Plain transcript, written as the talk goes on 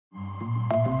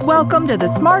Welcome to the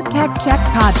Smart Tech Check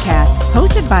podcast,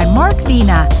 hosted by Mark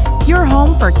Vina, your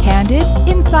home for candid,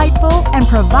 insightful, and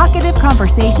provocative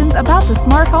conversations about the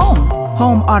smart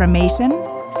home automation,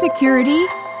 security,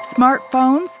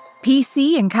 smartphones,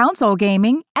 PC and console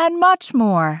gaming, and much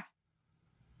more.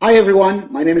 Hi,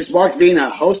 everyone. My name is Mark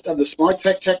Vina, host of the Smart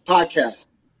Tech Check podcast.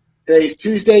 Today is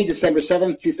Tuesday, December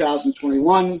 7th,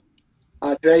 2021.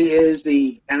 Today is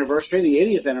the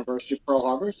 80th anniversary of Pearl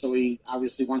Harbor, so we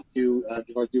obviously want to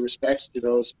give our due respects to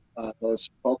those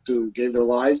folks who gave their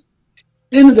lives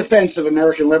in the defense of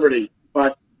American liberty.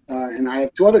 But and I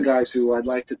have two other guys who I'd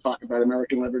like to talk about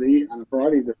American liberty on a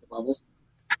variety of different levels.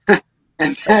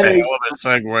 And that is, I love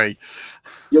that segue.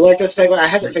 You like that segue? I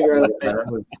had to figure out. That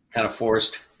was kind of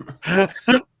forced.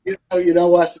 You know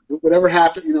what? Whatever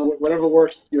happened, whatever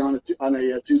works, on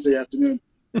a Tuesday afternoon.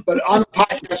 But on the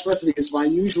podcast with me is my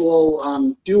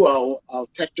usual duo of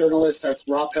tech journalists. That's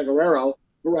Rob Pecoraro,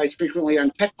 who writes frequently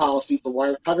on tech policy for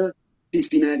Wirecutter,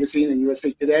 PC Magazine, and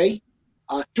USA Today.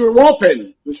 Stuart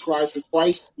Walpin, who scribes for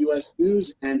Twice, US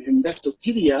News, and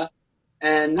Investopedia.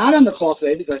 And not on the call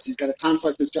today because he's got a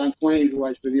conflict with John Quain, who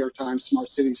writes for the New York Times, Smart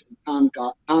Cities, and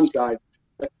Tom's Guide.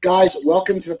 But guys,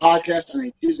 welcome to the podcast on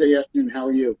a Tuesday afternoon. How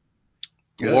are you?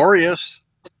 Glorious.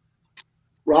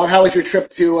 Rob, how was your trip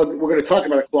to, we're going to talk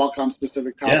about a Qualcomm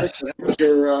specific topic. Yes. How was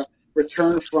your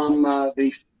return from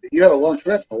you had a long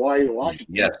trip, Hawaii to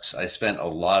Washington? Yes, I spent a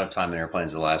lot of time in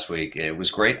airplanes the last week. It was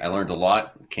great. I learned a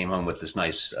lot. Came home with this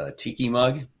nice tiki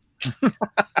mug.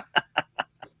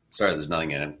 Sorry, there's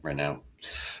nothing in it right now.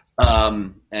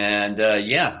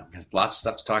 Yeah, lots of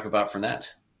stuff to talk about from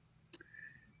that.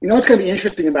 You know what's going to be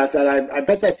interesting about that? I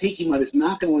bet that tiki mud is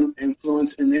not going to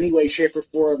influence in any way, shape, or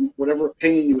form whatever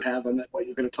opinion you have on that, what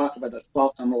you're going to talk about that's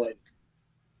Qualcomm related.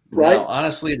 Right? No,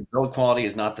 honestly, the build quality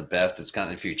is not the best. It's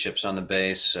gotten a few chips on the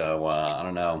base, so I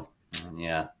don't know.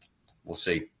 Yeah, we'll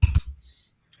see.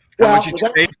 How much did you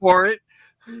pay for it?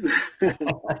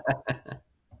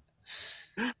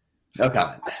 No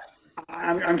comment.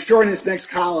 I'm sure in his next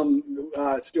column,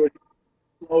 Stuart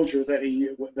closure that he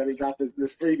got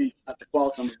this freebie at the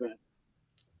Qualcomm event.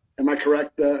 Am I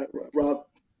correct, Rob?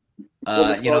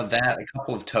 That a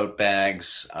couple of tote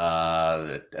bags,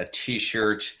 a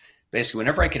T-shirt. Basically,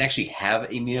 whenever I can actually have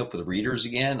a meetup with readers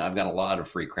again, I've got a lot of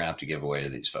free crap to give away to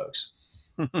these folks.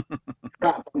 I'm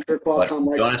sure Qualcomm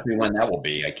But don't ask me when that will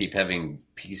be. I keep having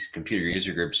computer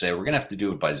user groups say we're going to have to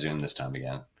do it by Zoom this time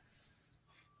again.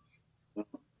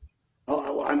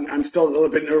 Oh, I'm still a little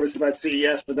bit nervous about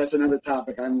CES, but that's another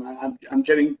topic. I'm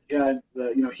getting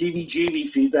heebie-jeebie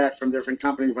feedback from different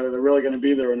companies whether they're really going to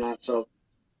be there or not. So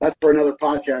that's for another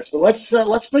podcast. But let's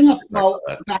bring up the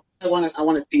topic I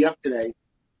want to tee up today,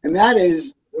 and that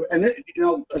is,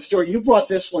 Stuart, you brought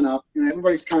this one up, and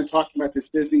everybody's kind of talking about this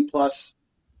Disney Plus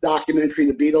documentary,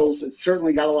 The Beatles. It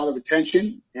certainly got a lot of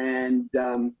attention, and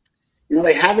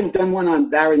they haven't done one on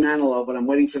Barry Manilow, but I'm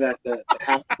waiting for that to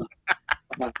happen.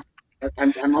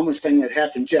 I'm almost saying that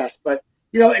half in jest, but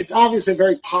it's obviously a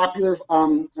very popular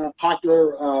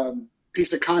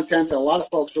piece of content that a lot of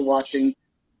folks are watching.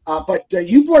 But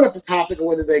you brought up the topic of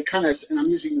whether they kind of, and I'm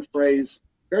using the phrase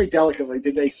very delicately,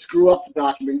 did they screw up the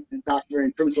documentary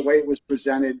in terms of the way it was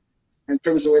presented, in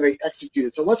terms of the way they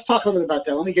executed? So let's talk a little bit about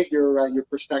that. Let me get your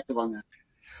perspective on that.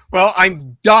 Well,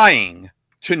 I'm dying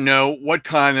to know what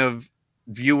kind of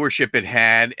viewership it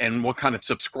had and what kind of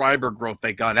subscriber growth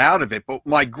they got out of it. But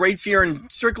my great fear, and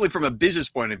strictly from a business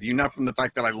point of view, not from the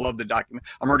fact that I love the document,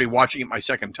 I'm already watching it my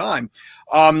second time,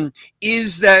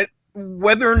 is that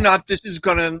whether or not they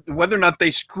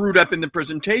screwed up in the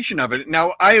presentation of it.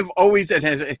 Now, I have always, and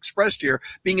has expressed here,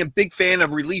 being a big fan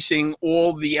of releasing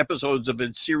all the episodes of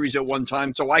a series at one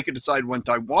time so I could decide when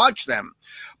to watch them.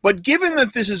 But given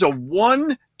that this is a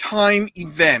one-time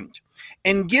event,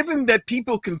 and given that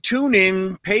people can tune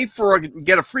in,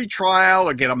 get a free trial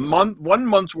or get 1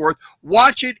 month's worth,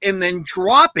 watch it and then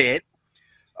drop it,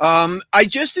 I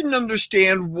just didn't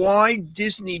understand why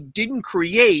Disney didn't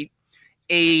create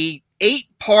a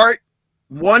 8-part,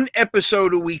 1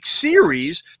 episode a week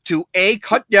series to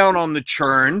cut down on the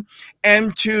churn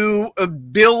and to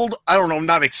build,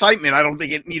 not excitement. I don't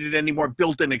think it needed any more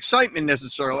built-in excitement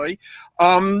necessarily,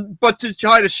 but to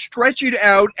try to stretch it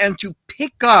out and to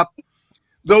pick up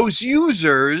those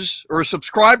users or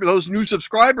those new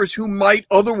subscribers who might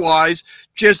otherwise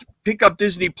just pick up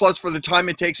Disney Plus for the time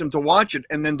it takes them to watch it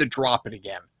and then to drop it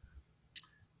again.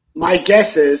 My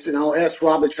guess is, and I'll ask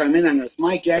Rob to chime in on this,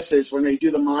 my guess is when they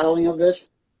do the modeling of this,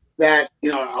 that,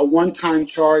 a one-time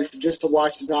charge just to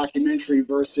watch the documentary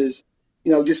versus,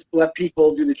 just let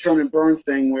people do the churn and burn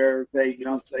thing where they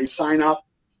sign up.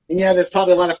 And there's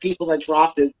probably a lot of people that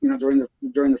dropped it, during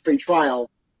the free trial.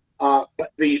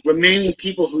 but the remaining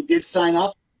people who did sign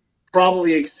up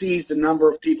probably exceeds the number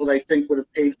of people they think would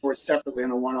have paid for it separately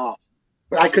in a one-off.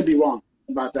 But I could be wrong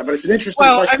about that. But it's an interesting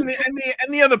question.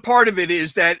 And the other part of it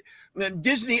is that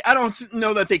Disney, I don't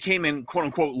know that they came in quote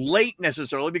unquote late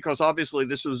necessarily, because obviously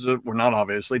this was not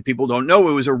obviously, people don't know,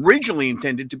 it was originally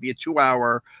intended to be a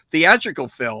 2-hour theatrical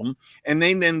film, and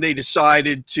then they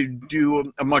decided to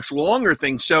do a much longer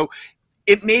thing. So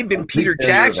it may have been Peter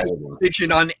Jackson's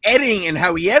decision on editing and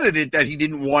how he edited that he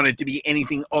didn't want it to be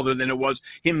anything other than it was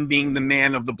him being the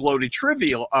man of the bloated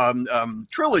trivial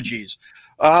trilogies.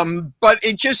 But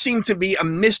it just seemed to be a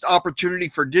missed opportunity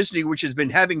for Disney, which has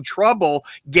been having trouble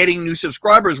getting new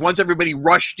subscribers. Once everybody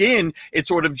rushed in, it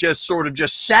sort of just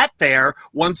sat there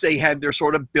once they had their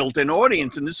sort of built-in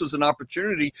audience. And this was an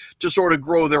opportunity to sort of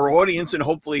grow their audience and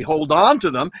hopefully hold on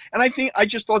to them. And I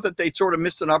just thought that they sort of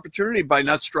missed an opportunity by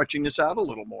not stretching this out a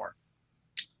little more.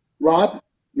 Rob,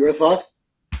 your thoughts?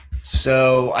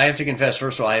 So I have to confess,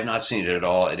 first of all, I have not seen it at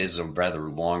all. It is a rather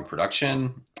long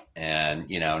production, and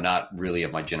not really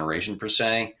of my generation per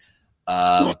se.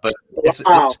 But it's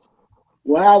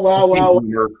wow.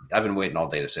 I've been waiting all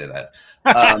day to say that.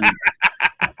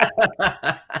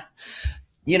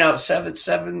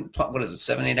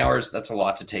 7-8 hours. That's a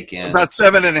lot to take in. About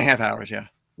 7.5 hours. Yeah.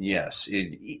 Yes,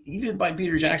 even by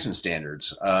Peter Jackson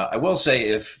standards. I will say,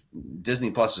 if Disney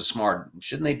Plus is smart,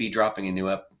 shouldn't they be dropping a new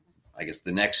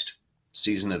the next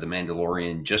season of The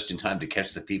Mandalorian just in time to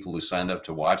catch the people who signed up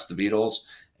to watch the Beatles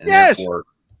and therefore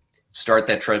start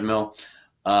that treadmill?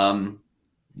 I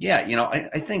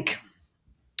think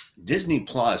Disney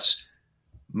Plus,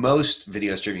 most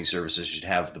video streaming services should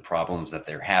have the problems that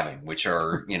they're having, which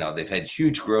are, they've had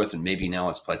huge growth and maybe now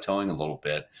it's plateauing a little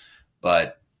bit,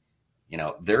 but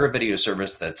they're a video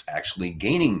service that's actually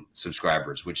gaining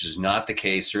subscribers, which is not the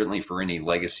case certainly for any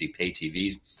legacy pay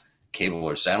TV, cable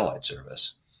or satellite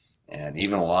service. And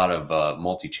even a lot of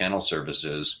multi-channel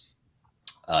services,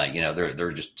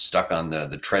 they're just stuck on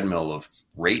the treadmill of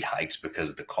rate hikes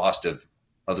because the cost of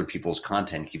other people's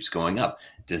content keeps going up.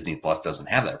 Disney Plus doesn't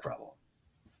have that problem.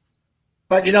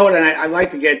 But you know what? And I'd like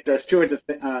to get Stuart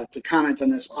to comment on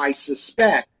this. I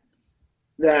suspect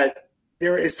that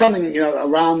there is something,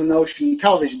 around the notion,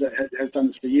 television that has done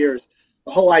this for years,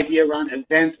 the whole idea around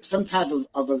some type of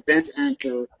event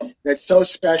anchor that's so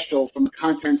special from a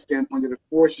content standpoint that it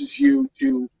forces you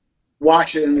to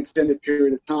watch it in an extended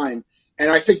period of time. And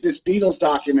I think this Beatles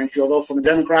documentary, although from a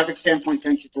demographic standpoint,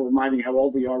 thank you for reminding how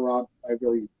old we are, Rob. I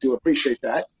really do appreciate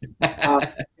that.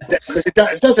 It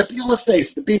does. Let's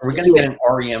face it, the Beatles. Are we going to get an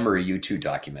REM or a U2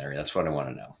 documentary? That's what I want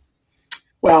to know.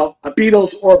 Well, a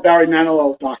Beatles or Barry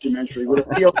Manilow documentary would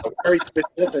appeal to a very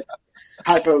specific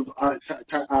type of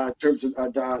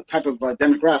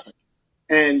demographic,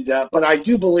 and but I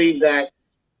do believe that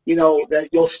that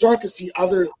you'll start to see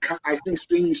other, I think,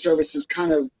 streaming services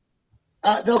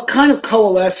they'll kind of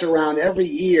coalesce around every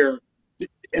year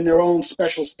in their own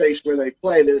special space where they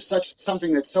play. There's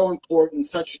something that's so important,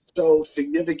 so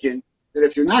significant that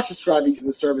if you're not subscribing to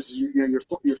the services, you're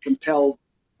compelled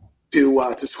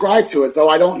to subscribe to it. Though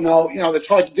I don't know, that's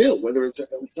hard to do, whether it's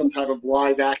some type of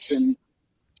live action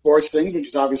sports thing, which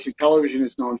is obviously television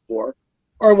is known for,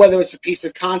 or whether it's a piece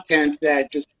of content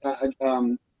that just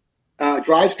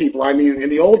drives people. I mean, in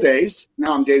the old days,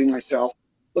 now I'm dating myself,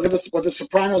 look at what The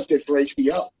Sopranos did for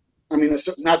HBO. I mean,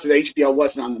 not that HBO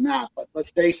wasn't on the map, but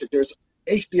let's face it,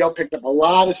 HBO picked up a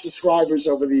lot of subscribers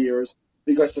over the years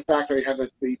because the fact that they have the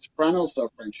Sopranos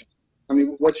franchise. I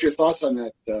mean, what's your thoughts on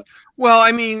that? Well,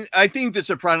 I mean, I think The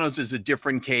Sopranos is a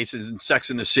different case, and Sex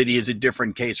and the City is a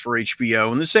different case for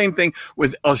HBO. And the same thing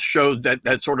with us shows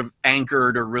that sort of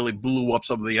anchored or really blew up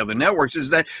some of the other networks is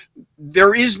that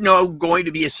there is going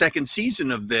to be a second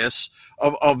season of this,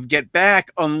 of Get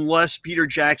Back, unless Peter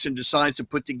Jackson decides to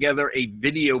put together a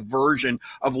video version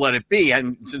of Let It Be.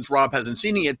 And since Rob hasn't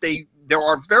seen it yet, there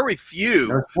are very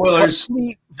few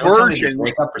complete versions.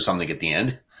 Break up or something at the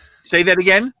end. Say that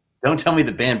again? Don't tell me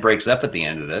the band breaks up at the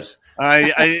end of this.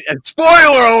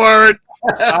 Spoiler alert!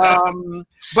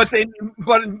 But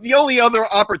the only other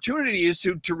opportunity is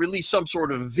to release some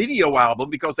sort of video album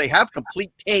because they have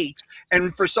complete takes,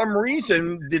 and for some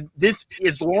reason, this,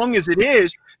 as long as it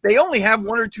is, they only have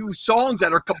 1 or 2 songs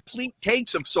that are complete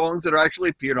takes of songs that are actually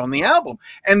appeared on the album,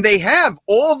 and they have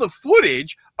all the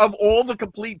footage of all the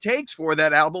complete takes for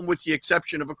that album, with the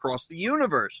exception of Across the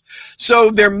Universe.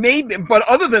 So there may be, but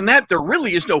other than that, there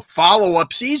really is no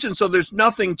follow-up season. So there's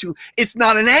nothing it's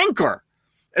not an anchor.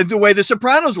 And the way The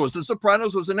Sopranos was. The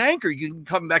Sopranos was an anchor. You can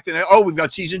come back to, oh, we've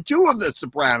got season 2 of The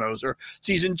Sopranos, or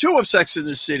season 2 of Sex and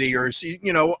the City, or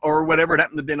or whatever it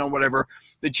happened to be on whatever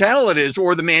the channel it is,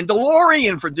 or The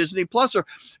Mandalorian for Disney Plus. Or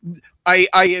I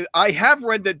have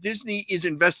read that Disney is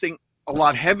investing a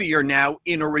lot heavier now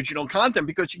in original content,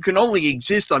 because you can only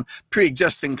exist on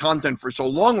pre-existing content for so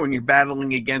long when you're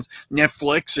battling against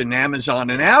Netflix and Amazon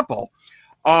and Apple.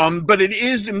 But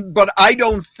I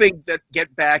don't think that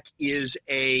Get Back is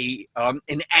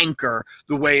an anchor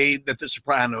the way that The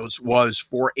Sopranos was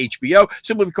for HBO,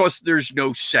 simply because there's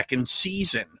no second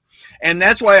season. And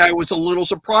that's why I was a little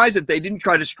surprised that they didn't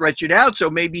try to stretch it out. So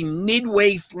maybe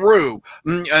midway through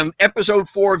episode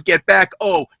 4 of Get Back,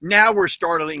 now we're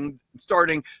starting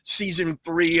season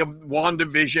 3 of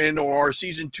WandaVision, or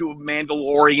season 2 of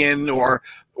Mandalorian, or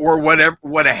whatever,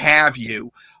 what have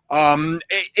you.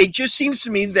 It just seems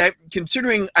to me that,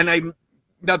 considering, and I'm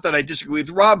not that I disagree with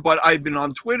Rob, but I've been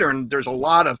on Twitter and there's a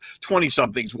lot of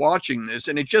 20-somethings watching this,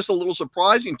 and it's just a little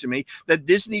surprising to me that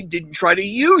Disney didn't try to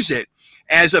use it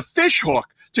as a fishhook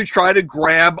to try to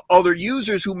grab other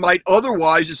users who might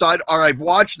otherwise decide, all right, I've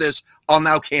watched this, I'll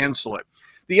now cancel it.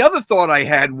 The other thought I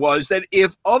had was that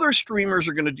if other streamers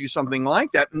are going to do something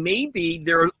like that, maybe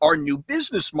there are new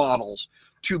business models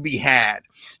to be had.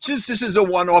 Since this is a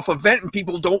one-off event and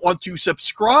people don't want to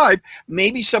subscribe,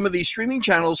 maybe some of these streaming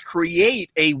channels create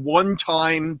a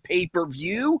one-time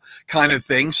pay-per-view kind of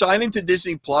thing. Sign into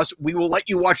Disney Plus. We will let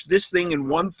you watch this thing and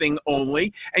one thing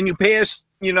only, and you pay us,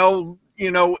 not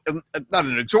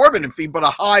an exorbitant fee, but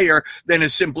a higher than a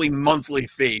simply monthly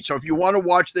fee. So if you want to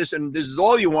watch this and this is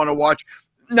all you want to watch,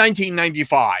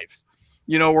 $19.95,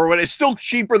 or what, it's still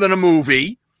cheaper than a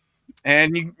movie.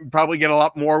 And you probably get a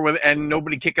lot more with, and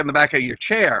nobody kicking the back of your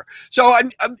chair. So I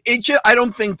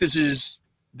don't think this is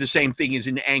the same thing as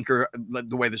an anchor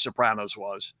the way The Sopranos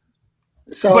was.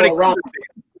 So, Rob,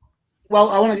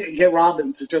 I want to get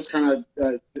Robin to just kind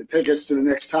of take us to the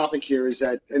next topic here. Is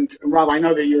that, and Rob, I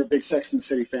know that you're a big Sex and the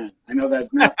City fan. I know that.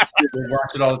 We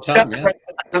watch it all the time. Yeah.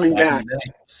 Coming back.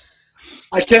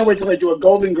 I can't wait till they do a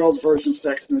Golden Girls version of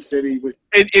Sex and the City.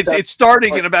 It's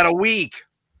starting in about a week.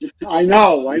 I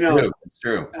know. It's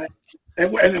true.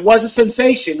 And it was a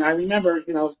sensation. I remember,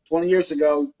 20 years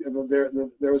ago, there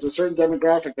was a certain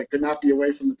demographic that could not be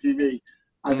away from the TV.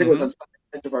 I think it was on Sunday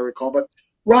nights, if I recall. But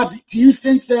Rob, do you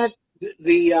think that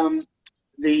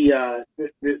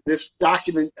this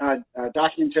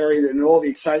documentary and all the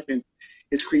excitement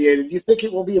is created? Do you think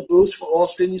it will be a boost for all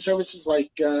streaming services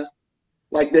like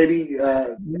maybe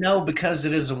No, because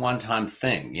it is a one-time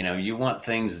thing. You want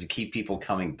things to keep people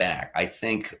coming back. I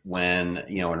think when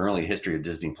an early history of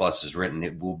Disney Plus is written,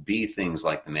 it will be things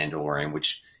like The Mandalorian,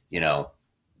 which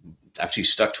actually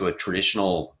stuck to a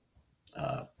traditional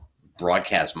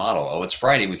broadcast model. Oh, it's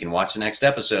Friday, we can watch the next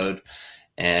episode,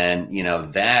 and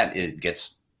that it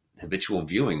gets habitual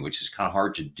viewing, which is kind of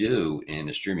hard to do in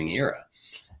a streaming era.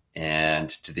 And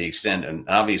to the extent, and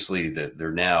obviously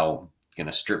they're now going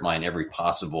to strip mine every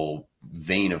possible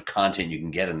vein of content you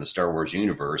can get in the Star Wars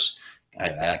universe.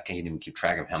 I can't even keep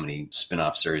track of how many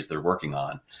spin-off series they're working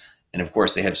on. And of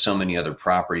course, they have so many other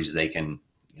properties they can,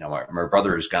 my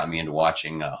brother has got me into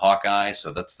watching Hawkeye.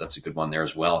 So that's a good one there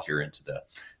as well, if you're into the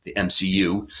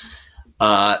MCU.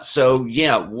 So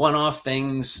yeah, one-off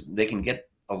things, they can get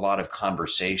a lot of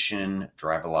conversation,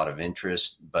 drive a lot of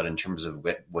interest, but in terms of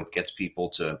what gets people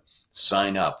to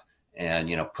sign up and,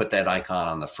 put that icon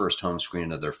on the first home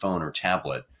screen of their phone or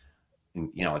tablet,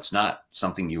 it's not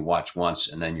something you watch once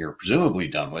and then you're presumably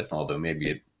done with, although maybe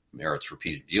it merits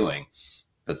repeated viewing,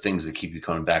 but things that keep you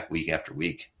coming back week after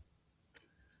week.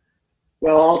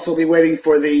 Well, I'll also be waiting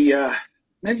for the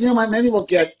maybe we'll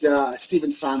get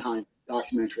Stephen Sondheim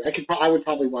documentary. I would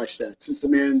probably watch that, since the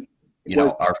man.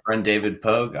 Our friend David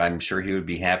Pogue, I'm sure he would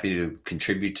be happy to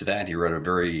contribute to that. He wrote a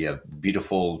very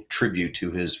beautiful tribute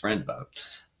to his friend about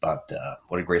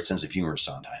what a great sense of humor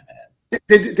Sondheim had.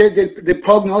 Did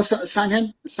Pogue know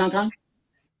Sondheim?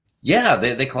 Yeah,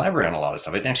 they collaborate on a lot of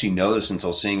stuff. I didn't actually know this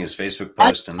until seeing his Facebook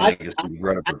post, and I guess he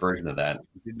wrote up a version of that.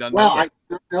 Well, I did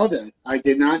not know that. I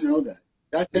did not know that.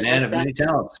 Man of many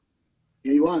talents.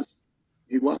 He was.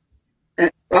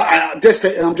 And I'm just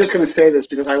going to say this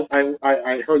because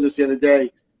I heard this the other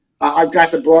day. I've got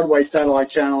the Broadway satellite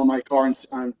channel in my car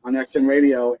on XM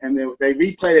Radio, and they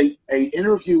replayed a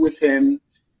interview with him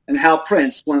and Hal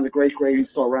Prince, one of the great he's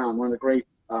still around, one of the great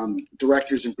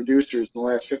directors and producers in the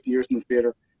last 50 years in the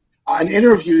theater. An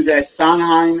interview that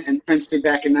Sondheim and Prince did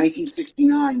back in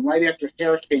 1969, right after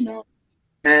Hair came out,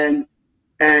 and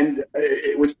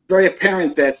it was very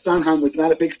apparent that Sondheim was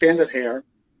not a big fan of Hair,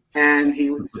 and he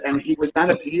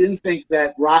didn't think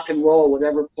that rock and roll would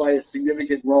ever play a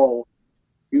significant role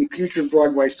in future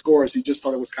Broadway scores. He just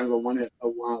thought it was kind of a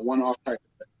one-off type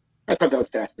of thing. I thought that was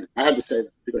fascinating. I had to say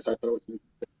that because I thought it was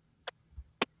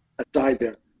a side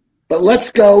there. But let's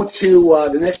go to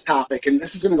the next topic, and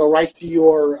this is going to go right to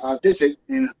your visit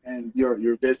and your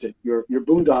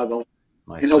boondoggle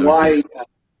in Hawaii.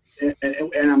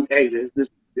 Hey, there's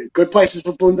good places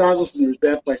for boondoggles and there's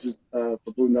bad places for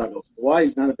boondoggles.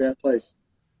 Hawaii's not a bad place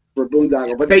for a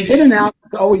boondoggle, but they did announce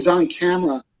always on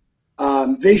camera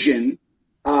vision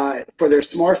for their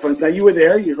smartphones. Now you were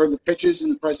there, you heard the pitches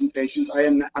and the presentations.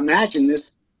 I imagine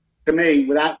this, to me,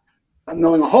 without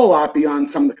knowing a whole lot beyond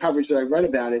some of the coverage that I read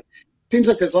about it, seems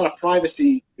like there's a lot of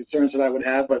privacy concerns that I would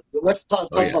have. But let's talk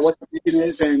about what the vision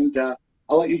is, and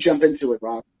I'll let you jump into it,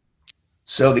 Rob.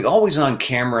 So the always-on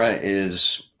camera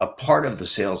is a part of the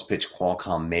sales pitch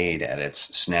Qualcomm made at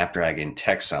its Snapdragon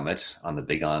Tech Summit on the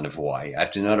Big Island of Hawaii. I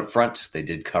have to note up front, they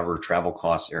did cover travel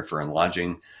costs, airfare, and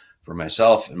lodging for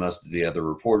myself and most of the other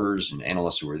reporters and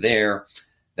analysts who were there.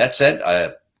 That said,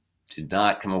 I did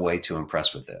not come away too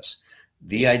impressed with this.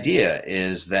 The idea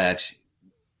is that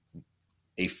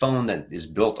a phone that is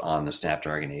built on the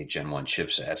Snapdragon 8 Gen 1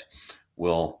 chipset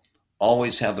will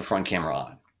always have the front camera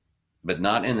on, but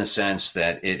not in the sense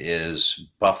that it is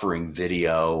buffering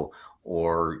video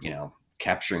or,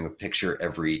 capturing a picture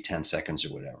every 10 seconds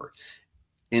or whatever.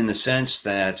 In the sense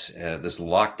that this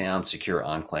lockdown secure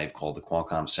enclave called the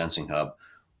Qualcomm Sensing Hub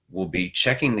will be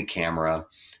checking the camera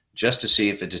just to see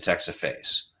if it detects a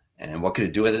face. And what could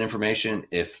it do with that information?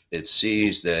 If it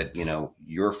sees that,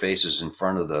 your face is in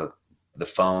front of the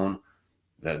phone,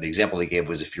 the example they gave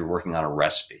was if you're working on a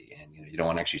recipe and you don't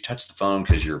want to actually touch the phone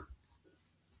because your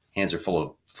hands are full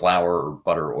of flour or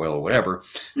butter or oil or whatever,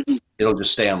 it'll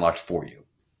just stay unlocked for you,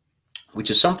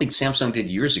 which is something Samsung did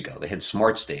years ago. They had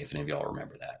Smart Stay, if any of y'all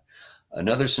remember that.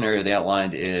 Another scenario they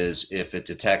outlined is if it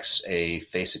detects a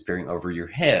face appearing over your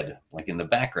head, like in the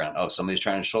background. Oh, somebody's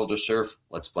trying to shoulder surf,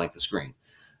 let's blank the screen.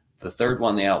 The third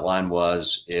one they outlined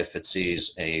was if it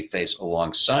sees a face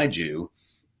alongside you,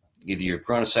 either you've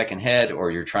grown a second head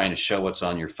or you're trying to show what's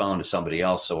on your phone to somebody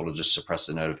else, so it'll just suppress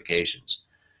the notifications.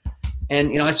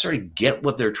 And, I sort of get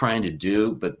what they're trying to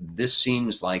do, but this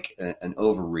seems like an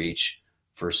overreach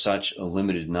for such a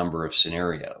limited number of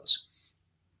scenarios.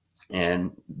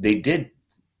 And they did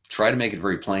try to make it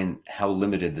very plain how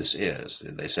limited this is.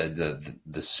 They said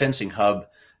the Sensing Hub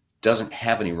doesn't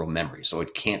have any real memory, so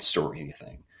it can't store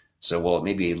anything. So while it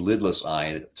may be a lidless eye,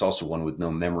 it's also one with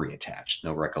no memory attached,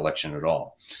 no recollection at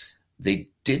all. They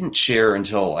didn't share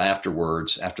until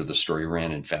afterwards, after the story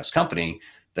ran in Fast Company,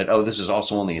 that, this is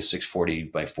also only a 640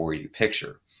 by 480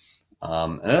 picture.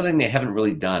 Another thing they haven't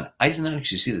really done, I did not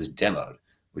actually see this demoed,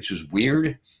 which was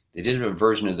weird. They did a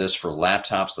version of this for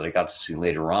laptops that I got to see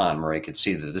later on where I could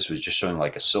see that this was just showing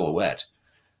like a silhouette.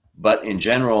 But in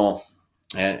general,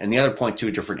 and the other point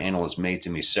two different analysts made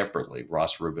to me separately,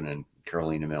 Ross Rubin and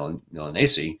Carolina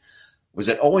Milanesi, was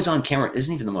that always on camera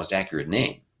isn't even the most accurate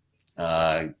name.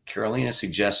 Carolina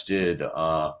suggested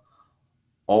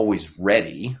always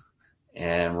ready,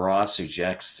 and Ross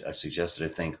suggested, I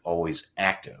think, always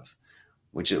active,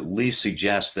 which at least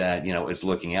suggests that, it's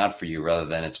looking out for you rather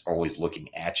than it's always looking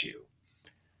at you.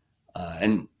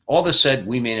 And all this said,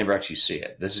 we may never actually see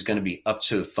it. This is going to be up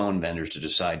to the phone vendors to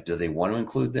decide, do they want to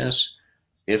include this?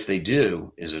 If they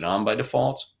do, is it on by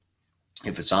default?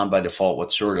 If it's on by default,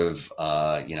 what sort of,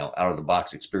 out of the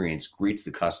box experience greets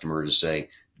the customer to say,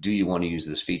 do you want to use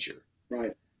this feature?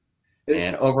 Right.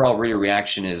 And overall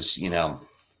reaction is,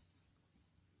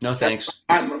 no thanks.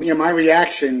 My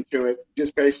reaction to it,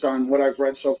 just based on what I've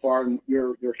read so far and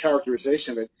your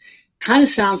characterization of it, kind of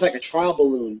sounds like a trial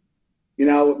balloon.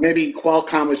 Maybe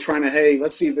Qualcomm was trying to, hey,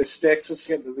 let's see if this sticks. Let's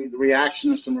get the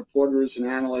reaction of some reporters and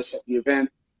analysts at the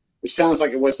event, which sounds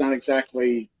like it was not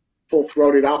exactly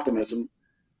full-throated optimism.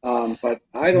 But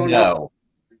I don't know.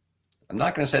 I'm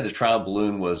not going to say the trial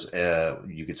balloon was,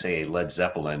 you could say, a Led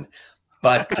Zeppelin,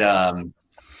 but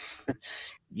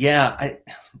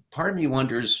part of me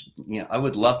wonders, I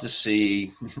would love to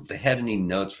see if they had any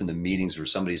notes from the meetings where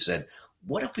somebody said,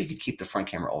 what if we could keep the front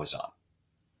camera always on?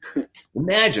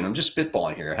 Imagine, I'm just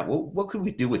spitballing here. What could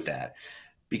we do with that?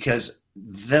 Because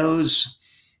those,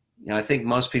 I think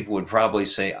most people would probably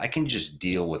say, I can just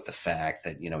deal with the fact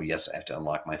that, yes, I have to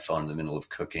unlock my phone in the middle of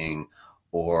cooking,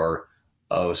 or,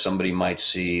 somebody might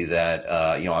see that,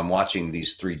 I'm watching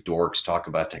these three dorks talk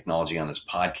about technology on this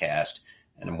podcast,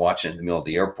 and I'm watching it in the middle of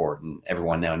the airport, and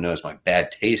everyone now knows my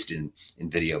bad taste in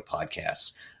video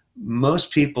podcasts.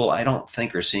 Most people, I don't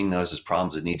think, are seeing those as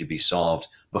problems that need to be solved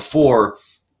before,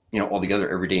 all the other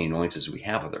everyday annoyances we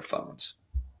have with our phones.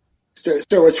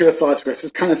 So what's your thoughts, Chris?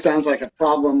 This kind of sounds like a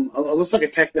problem. It looks like a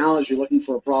technology looking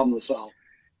for a problem to solve.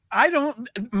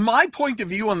 My point of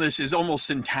view on this is almost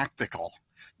syntactical.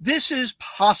 This is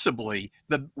possibly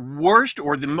the worst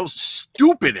or the most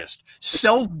stupidest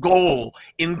self-goal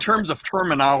in terms of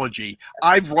terminology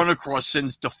I've run across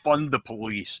since defund the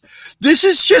police. This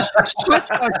is just such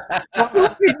a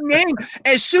stupid name.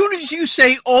 As soon as you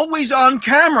say always on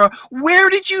camera,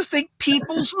 where did you think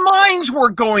people's minds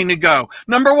were going to go?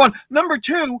 Number one. Number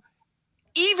two,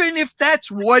 even if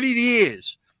that's what it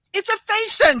is, it's a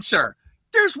face sensor.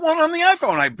 There's one on the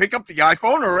iPhone. I pick up the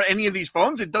iPhone or any of these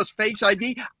phones, it does Face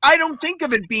ID. I don't think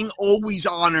of it being always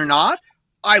on or not.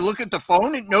 I look at the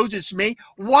phone, it knows it's me.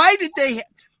 Why did they?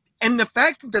 And the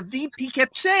fact that the VP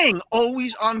kept saying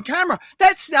always on camera,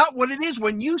 that's not what it is.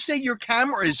 When you say your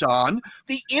camera is on,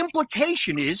 the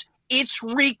implication is it's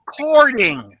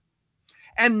recording.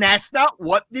 And that's not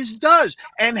what this does.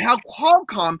 And how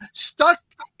Qualcomm stuck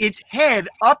its head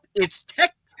up its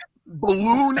tech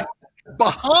balloon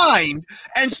behind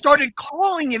and started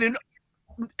calling it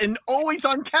an always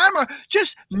on camera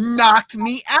just knocked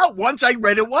me out once I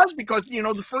read it was, because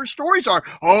the first stories are,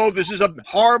 oh, this is a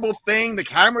horrible thing, the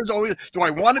camera's always, do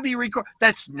I want to be recorded?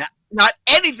 That's not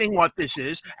anything what this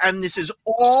is, and this is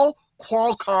all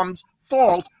Qualcomm's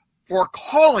fault for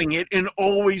calling it an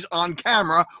always on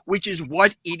camera, which is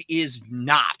what it is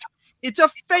not. It's a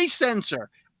face sensor.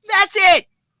 That's it.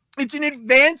 It's an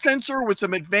advanced sensor with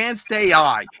some advanced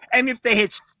AI. And if they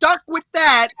had stuck with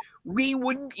that, we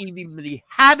wouldn't even be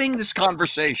having this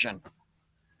conversation.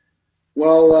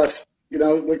 Well,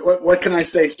 what can I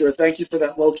say, Stuart? Thank you for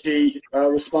that low-key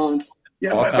response.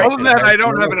 Yeah, other than that, I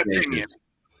don't have an opinion.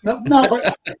 No,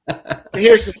 but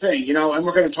here's the thing, and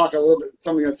we're going to talk a little bit,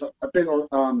 something that's a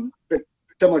bit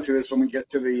similar to this when we get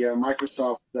to the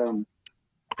Microsoft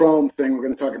Chrome thing we're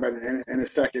going to talk about in a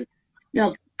second.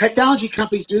 Technology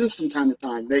companies do this from time to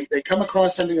time. They come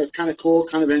across something that's kind of cool,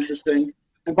 kind of interesting.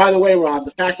 And by the way, Rob,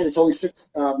 the fact that it's only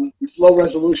it's low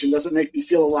resolution doesn't make me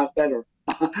feel a lot better,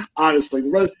 honestly.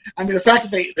 The fact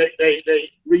that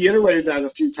they reiterated that a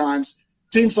few times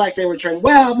seems like they were trying,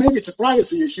 well, maybe it's a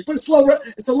privacy issue, but it's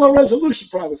a low resolution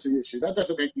privacy issue. That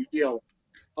doesn't make me feel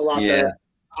a lot better.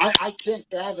 I can't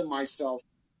fathom myself.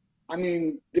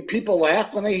 Did people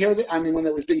laugh when they hear that? When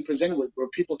it was being presented, were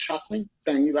people chuckling,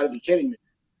 saying, you got to be kidding me?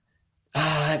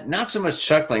 Not so much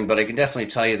chuckling, but I can definitely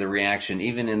tell you the reaction,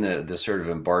 even in the sort of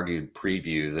embargoed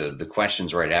preview, the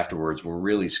questions right afterwards were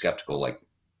really skeptical. Like,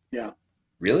 yeah,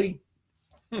 really?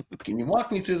 Can you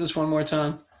walk me through this one more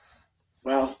time?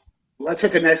 Well, let's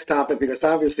hit the next topic, because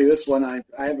obviously this one, I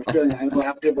have a feeling I know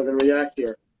how people are going to react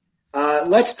here.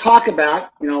 Let's talk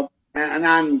about, and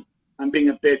I'm being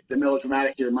a bit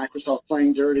melodramatic here, Microsoft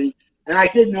playing dirty. And I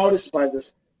did notice by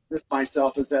this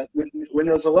myself is that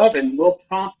Windows 11 will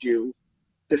prompt you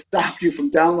to stop you from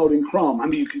downloading Chrome.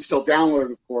 You can still download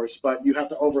it, of course, but you have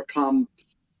to overcome,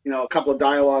 a couple of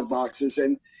dialog boxes.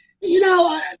 And,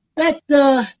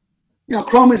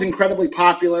 Chrome is incredibly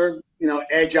popular.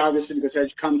 Edge, obviously, because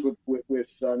Edge comes with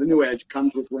the new Edge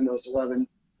comes with Windows 11,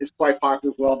 is quite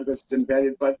popular as well because it's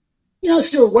embedded. But,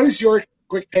 Stuart, what is your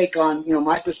quick take on,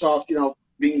 Microsoft,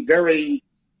 being very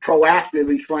proactive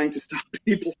in trying to stop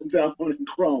people from downloading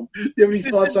Chrome? Do you have any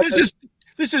thoughts on this?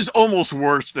 This is almost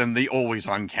worse than the always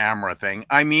on camera thing.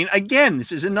 Again,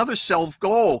 this is another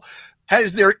self-goal.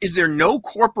 Is there no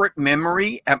corporate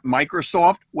memory at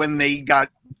Microsoft when they got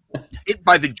hit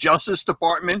by the Justice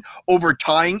Department over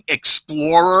tying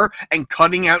Explorer and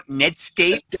cutting out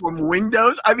Netscape from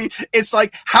Windows? It's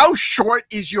like, how short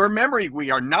is your memory?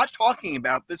 We are not talking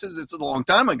about this. It's a long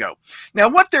time ago. Now,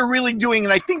 what they're really doing,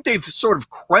 and I think they've sort of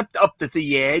crept up to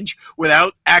the edge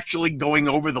without actually going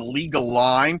over the legal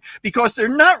line, because they're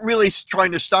not really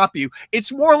trying to stop you.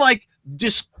 It's more like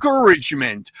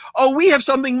discouragement. Oh, we have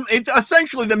something. It's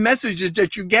essentially the messages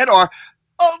that you get are,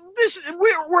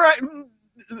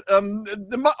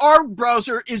 our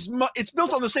browser it's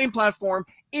built on the same platform.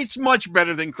 It's much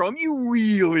better than Chrome. You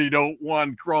really don't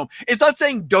want Chrome. It's not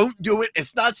saying don't do it.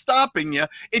 It's not stopping you.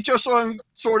 It's just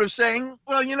sort of saying,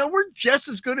 well, we're just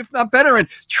as good, if not better, and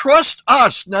trust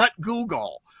us, not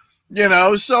Google.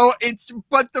 So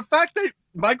but the fact that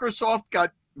Microsoft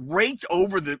got raked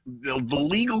over the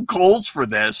legal coals for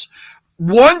this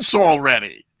once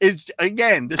already is,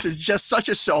 again, this is just such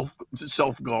a self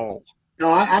goal.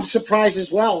 No, I'm surprised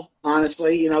as well,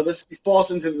 honestly. This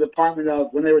falls into the department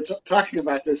of when they were talking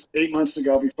about this 8 months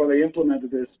ago before they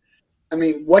implemented this.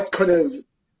 What could have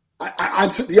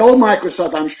the old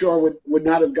Microsoft, I'm sure, would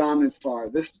not have gone as far.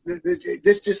 This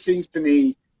just seems to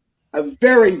me a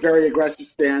very, very aggressive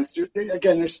stance.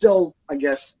 Again, they're still, I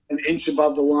guess, an inch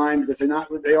above the line because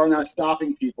they are not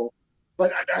stopping people.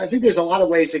 But I think there's a lot of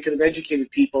ways they could have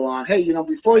educated people on, hey,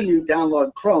 before you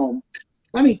download Chrome,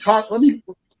 let me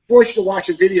force you to watch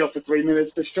a video for 3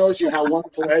 minutes that shows you how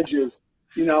wonderful Edge is.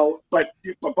 But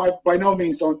by no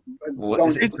means don't.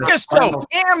 It's just so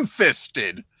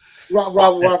ham-fisted. Rob,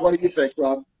 what do you think,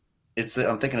 Rob?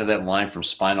 I'm thinking of that line from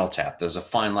Spinal Tap. There's a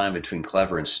fine line between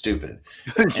clever and stupid.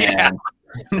 Yeah.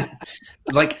 And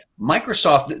like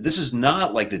Microsoft, this is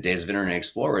not like the days of Internet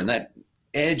Explorer, and that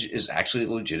Edge is actually a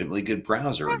legitimately good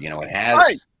browser. It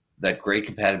has that great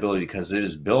compatibility because it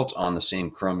is built on the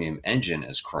same Chromium engine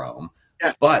as Chrome.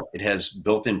 Yes. But it has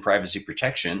built-in privacy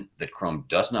protection that Chrome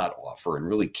does not offer and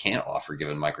really can't offer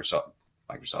given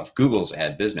Google's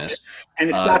ad business. And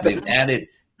it's not they've added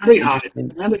memory hog. It's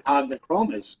the memory hog that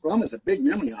Chrome is. Chrome is a big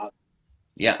memory hog.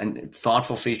 Yeah, and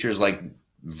thoughtful features like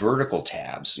vertical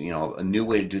tabs, a new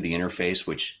way to do the interface,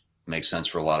 which makes sense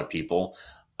for a lot of people.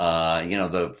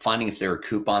 The finding if there are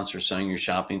coupons for something you're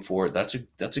shopping for, that's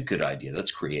a good idea.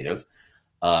 That's creative.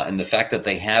 And the fact that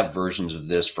they have versions of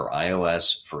this for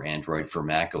iOS, for Android, for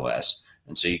Mac OS,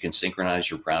 and so you can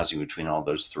synchronize your browsing between all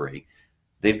those three.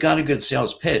 They've got a good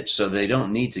sales pitch, so they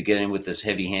don't need to get in with this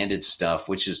heavy-handed stuff,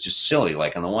 which is just silly.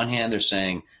 Like on the one hand, they're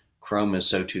saying Chrome is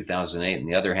so 2008, and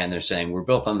the other hand, they're saying we're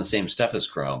built on the same stuff as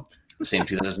Chrome, the same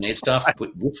 2008 stuff.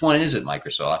 Which one is it,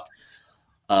 Microsoft?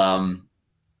 And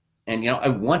I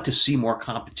want to see more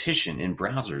competition in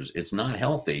browsers. It's not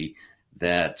healthy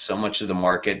that so much of the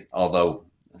market, although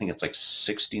I think it's like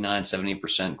 69,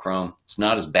 70% Chrome. It's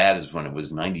not as bad as when it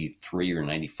was 93 or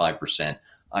 95%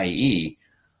 IE.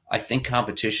 I think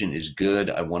competition is good.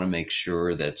 I want to make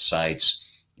sure that sites,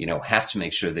 have to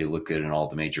make sure they look good in all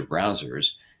the major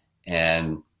browsers.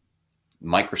 And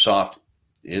Microsoft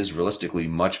is realistically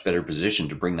much better positioned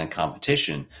to bring that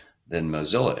competition than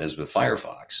Mozilla is with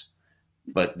Firefox.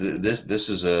 But this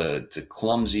is it's a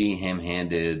clumsy,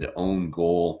 ham-handed, own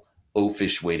goal,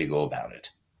 oafish way to go about it.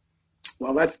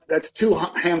 Well, that's two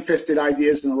ham-fisted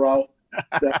ideas in a row,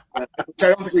 which I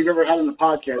don't think we've ever had on the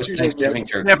podcast.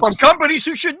 Yeah, from companies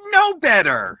who should know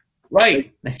better.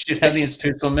 Right. They should have the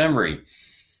institutional memory.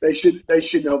 They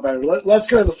should know better. Let's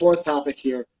go to the fourth topic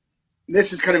here.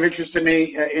 This is kind of interesting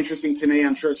to me.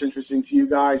 I'm sure it's interesting to you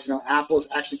guys. Apple's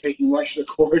actually taking Russia to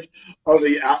court over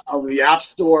the App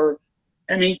Store.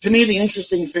 I mean, to me, the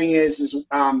interesting thing is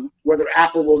whether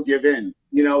Apple will give in.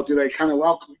 Do they kind of,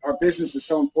 our business is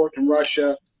so important in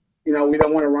Russia. We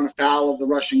don't want to run afoul of the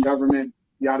Russian government,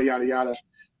 yada, yada, yada.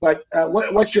 But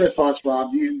what's your thoughts,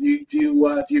 Rob? Do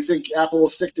you think Apple will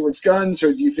stick to its guns,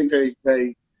 or do you think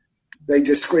they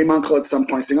just scream uncle at some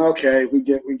point, saying, okay, we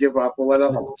give up, we'll let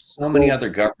up? So many other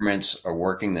governments are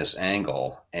working this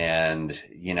angle. And,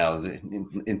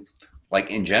 in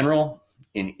general,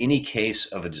 in any case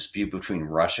of a dispute between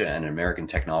Russia and an American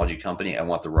technology company, I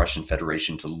want the Russian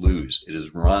Federation to lose. It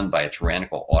is run by a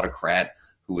tyrannical autocrat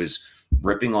who is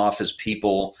ripping off his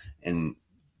people and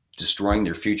destroying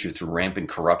their future through rampant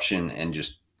corruption and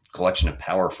just collection of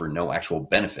power for no actual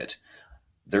benefit.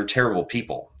 They're terrible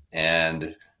people.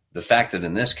 And the fact that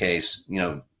in this case,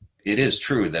 it is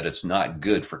true that it's not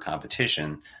good for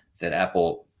competition, that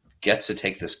Apple gets to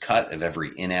take this cut of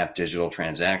every in-app digital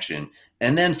transaction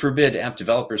and then forbid app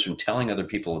developers from telling other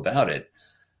people about it.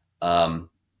 But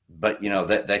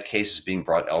that case is being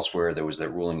brought elsewhere. There was that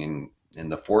ruling in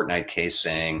the Fortnite case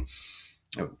saying,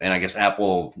 and I guess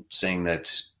Apple saying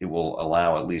that it will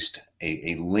allow at least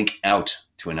a link out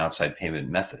to an outside payment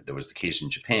method. There was the case in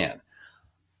Japan.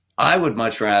 I would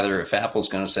much rather, if Apple's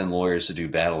going to send lawyers to do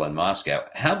battle in Moscow,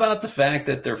 how about the fact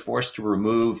that they're forced to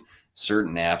remove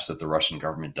certain apps that the Russian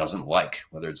government doesn't like,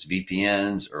 whether it's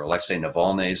VPNs or Alexei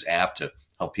Navalny's app to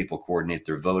help people coordinate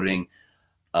their voting.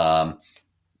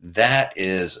 That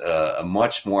is a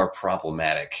much more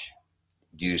problematic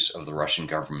use of the Russian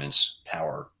government's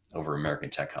power over American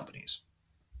tech companies.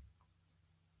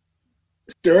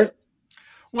 Stuart?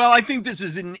 Well, I think this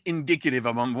is indicative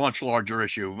of a much larger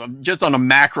issue. Just on a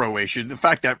macro issue, the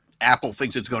fact that Apple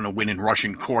thinks it's going to win in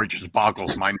Russian court just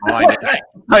boggles my mind.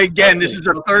 Again, this is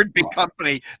the third big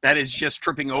company that is just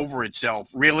tripping over itself.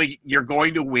 Really, you're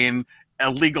going to win a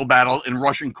legal battle in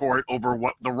Russian court over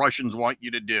what the Russians want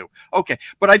you to do. Okay,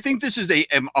 but I think this is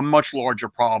a much larger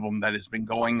problem that has been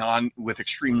going on with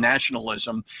extreme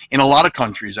nationalism in a lot of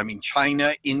countries. I mean,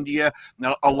 China, India,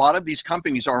 now a lot of these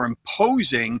companies are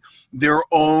imposing their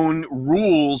own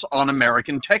rules on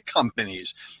American tech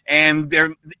companies. And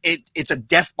it's a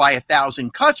death by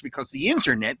 1,000 cuts because the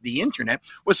internet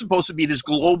was supposed to be this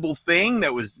global thing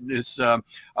that was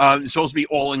supposed to be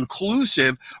all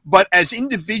inclusive. But as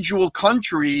individual countries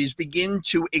begin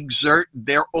to exert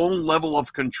their own level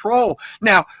of control.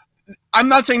 Now, I'm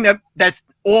not saying that that's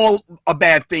all a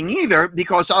bad thing either,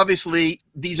 because obviously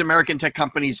these American tech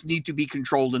companies need to be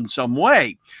controlled in some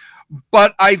way.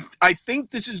 But I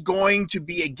think this is going to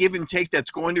be a give and take that's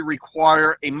going to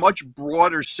require a much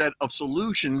broader set of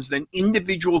solutions than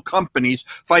individual companies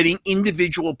fighting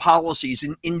individual policies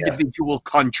in individual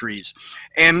countries.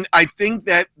 And I think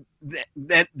that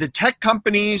the tech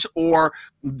companies or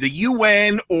the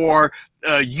UN or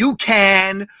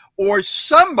UCAN or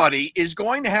somebody is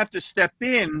going to have to step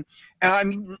in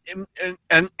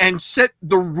and set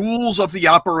the rules of the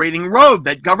operating road,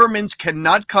 that governments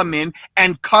cannot come in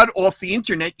and cut off the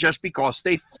internet just because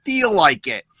they feel like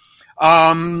it.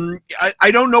 I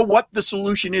don't know what the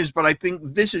solution is, but I think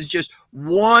this is just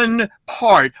one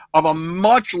part of a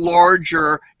much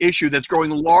larger issue that's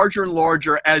growing larger and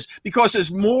larger because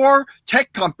as more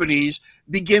tech companies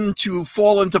begin to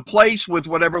fall into place with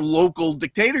whatever local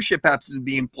dictatorship happens to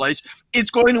be in place, it's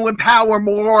going to empower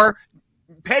more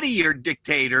pettier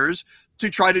dictators to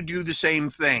try to do the same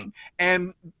thing.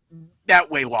 And that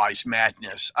way lies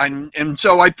madness. And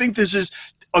so I think this is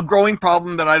a growing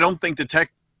problem that I don't think the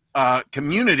tech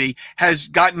community has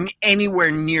gotten anywhere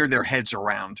near their heads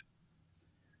around.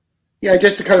 Yeah,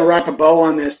 just to kind of wrap a bow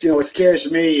on this, what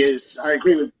scares me is, I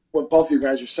agree with what both of you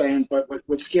guys are saying, but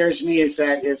what scares me is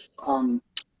that if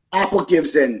Apple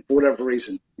gives in for whatever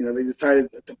reason, they decided,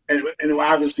 and it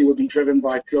obviously would be driven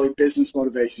by purely business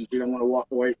motivations. We don't want to walk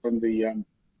away from the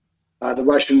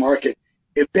Russian market.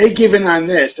 If they give in on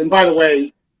this, and by the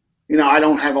way, I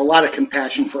don't have a lot of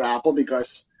compassion for Apple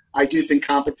because I do think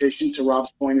competition, to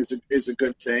Rob's point, is a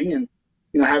good thing, and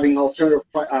having alternative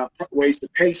ways to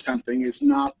pay something is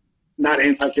not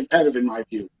anti-competitive in my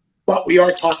view. But we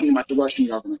are talking about the Russian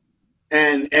government,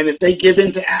 and if they give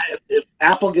in if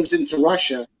Apple gives in to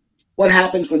Russia, what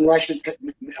happens when Russia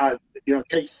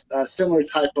takes a similar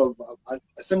type of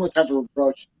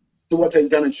approach to what they've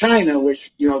done in China,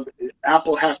 which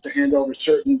Apple has to hand over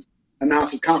certain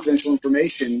amounts of confidential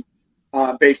information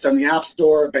based on the App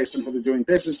Store, based on who they're doing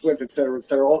business with, et cetera,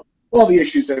 all the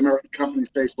issues that American companies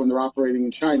face when they're operating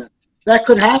in China. That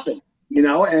could happen,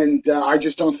 and I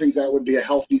just don't think that would be a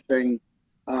healthy thing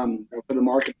for the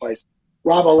marketplace.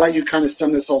 Rob, I'll let you kind of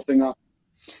sum this whole thing up.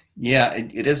 Yeah,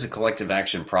 it is a collective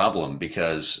action problem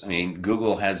because,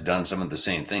 Google has done some of the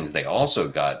same things. They also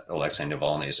got Alexei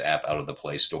Navalny's app out of the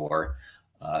Play Store.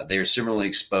 They are similarly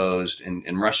exposed,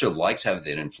 and Russia likes having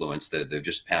that influence. They've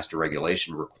just passed a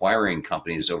regulation requiring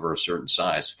companies over a certain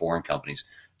size, foreign companies,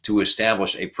 to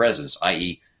establish a presence,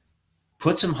 i.e.,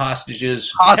 put some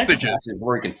hostages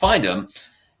where you can find them,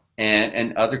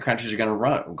 and other countries are going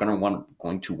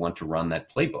to want to run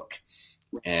that playbook.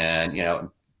 And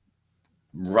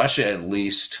Russia, at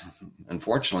least,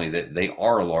 unfortunately, they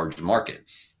are a large market.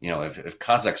 If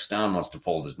Kazakhstan wants to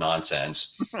pull this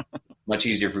nonsense, much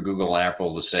easier for Google and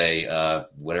Apple to say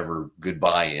whatever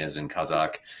goodbye is in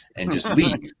Kazakh and just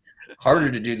leave.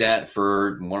 Harder to do that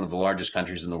for one of the largest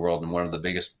countries in the world and one of the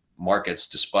biggest markets,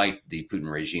 despite the Putin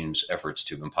regime's efforts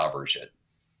to impoverish it.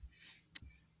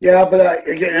 Yeah, but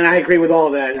again, and I agree with all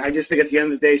that. I just think at the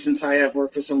end of the day, since I have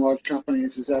worked for some large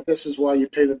companies, is that this is why you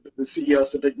pay the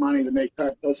CEOs the big money to make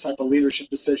those type of leadership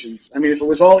decisions. If it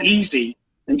was all easy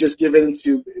and just given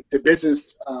to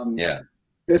business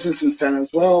business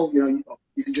incentives, well, you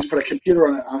can just put a computer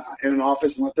in an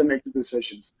office and let them make the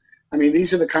decisions.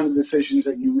 These are the kind of decisions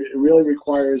that it really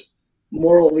requires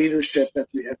moral leadership at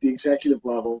the executive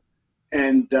level.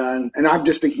 And I'm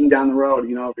just thinking down the road,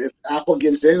 if Apple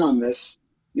gives in on this,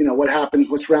 what happens,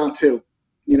 what's round two,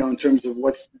 in terms of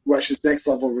what's Russia's next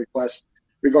level of request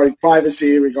regarding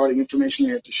privacy, regarding information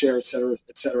they have to share, et cetera,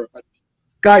 et cetera. But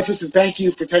guys, listen, thank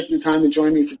you for taking the time to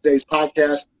join me for today's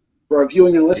podcast. For our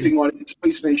viewing and listening audience,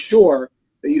 please make sure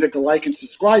that you hit the like and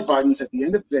subscribe buttons at the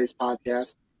end of today's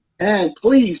podcast. And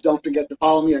please don't forget to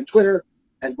follow me on Twitter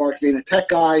at Mark Vina Tech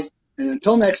Guy. And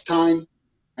until next time,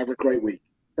 have a great week.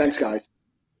 Thanks, guys.